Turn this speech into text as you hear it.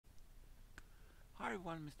Hi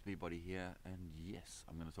everyone, Mr. Peabody here, and yes,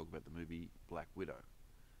 I'm going to talk about the movie Black Widow.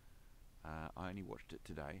 I only watched it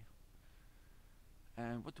today,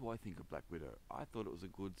 and what do I think of Black Widow? I thought it was a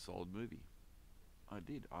good, solid movie. I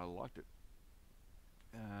did. I liked it.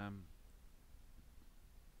 Um,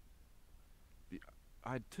 the,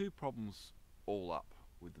 I had two problems all up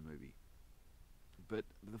with the movie, but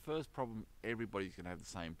the first problem, everybody's going to have the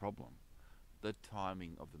same problem: the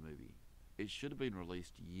timing of the movie. It should have been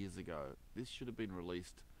released years ago. This should have been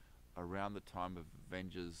released around the time of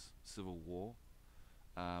Avengers: Civil War,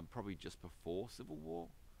 probably just before Civil War.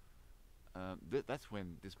 That's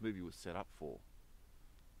when this movie was set up for.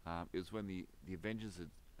 It was when the Avengers had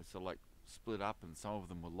sort of like split up, and some of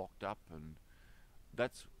them were locked up, and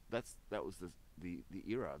that was the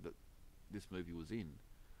era that this movie was in.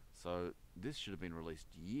 So this should have been released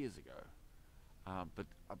years ago. But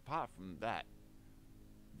apart from that,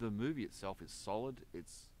 the movie itself is solid.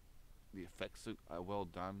 The effects are well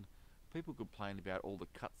done. People complain about all the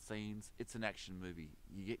cutscenes. It's an action movie.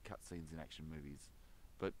 You get cutscenes in action movies,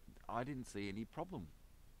 but I didn't see any problem.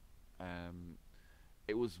 Um,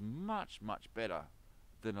 it was much better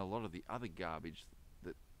than a lot of the other garbage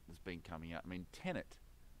that has been coming out. I mean, Tenet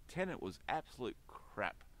was absolute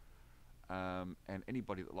crap. And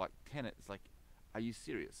anybody that liked Tenet is like, are you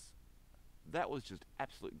serious? That was just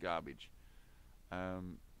absolute garbage.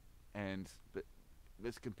 Um, but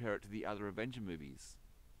let's compare it to the other Avenger movies.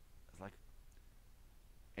 It's like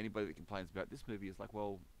anybody that complains about this movie is like,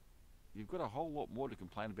 well, you've got a whole lot more to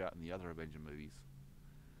complain about in the other Avenger movies.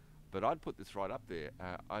 But I'd put this right up there.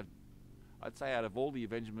 I'd say out of all the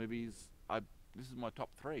Avenger movies, this is my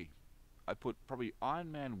top three. I put probably Iron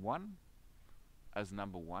Man 1 as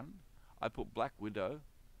number one. I put Black Widow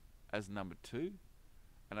as number two,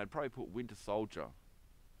 and I'd probably put Winter Soldier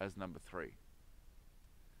as number three.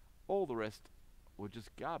 All the rest were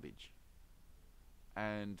just garbage.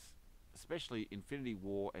 And especially Infinity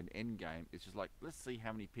War and Endgame, it's just like, let's see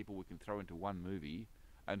how many people we can throw into one movie,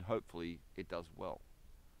 and hopefully it does well.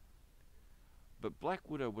 But Black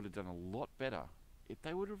Widow would have done a lot better if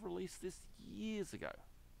they would have released this years ago.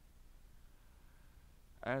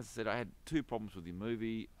 As I said, I had two problems with the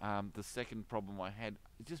movie. The second problem I had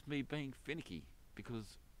is just me being finicky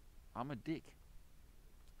because I'm a dick.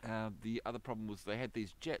 The other problem was they had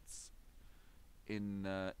these jets in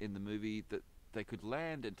the movie that they could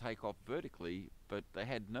land and take off vertically, but they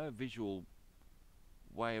had no visual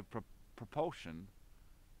way of propulsion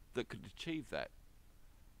that could achieve that.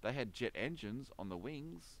 They had jet engines on the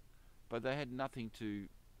wings, but they had nothing to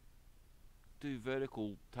do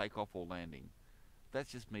vertical takeoff or landing.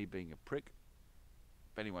 That's just me being a prick.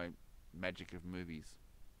 But anyway, magic of movies.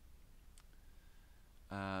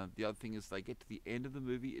 The other thing is they get to the end of the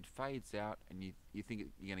movie, it fades out, and you think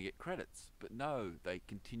you're going to get credits. But no, they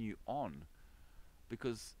continue on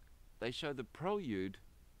because they show the prelude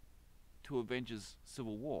to Avengers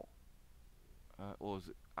Civil War. Or is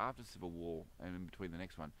it after Civil War and in between the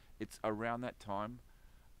next one? It's around that time,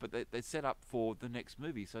 but they set up for the next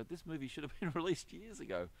movie. So this movie should have been released years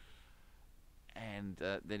ago. And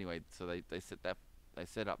anyway, so they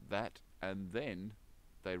set up that, and then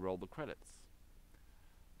they roll the credits.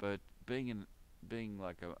 But being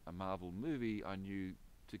like a Marvel movie, I knew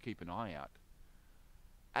to keep an eye out.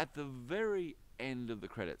 At the very end of the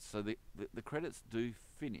credits, so the credits do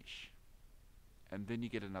finish, and then you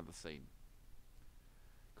get another scene.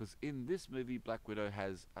 Because in this movie, Black Widow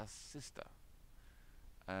has a sister.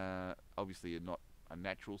 Obviously, not a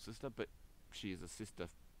natural sister, but she is a sister,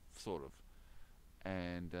 sort of.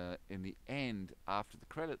 And in the end, after the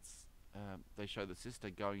credits, they show the sister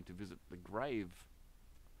going to visit the grave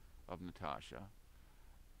of Natasha,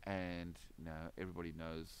 and everybody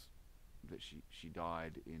knows that she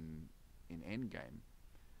died in Endgame,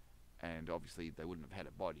 and obviously they wouldn't have had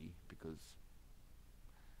a body because.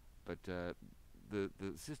 But the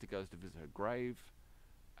sister goes to visit her grave,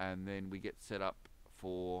 and then we get set up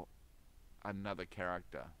for another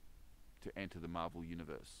character to enter the Marvel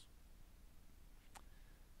universe.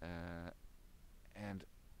 And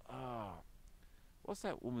what's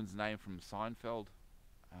that woman's name from Seinfeld?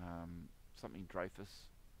 Something Dreyfus.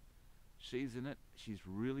 She's in it. She's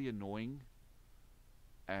really annoying,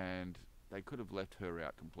 and they could have left her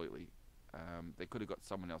out completely. They could have got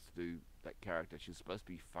someone else to do that character. She's supposed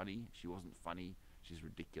to be funny. She wasn't funny. She's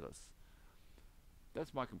ridiculous.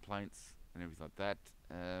 That's my complaints and everything like that.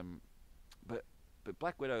 But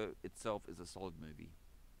Black Widow itself is a solid movie.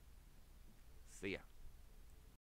 See ya.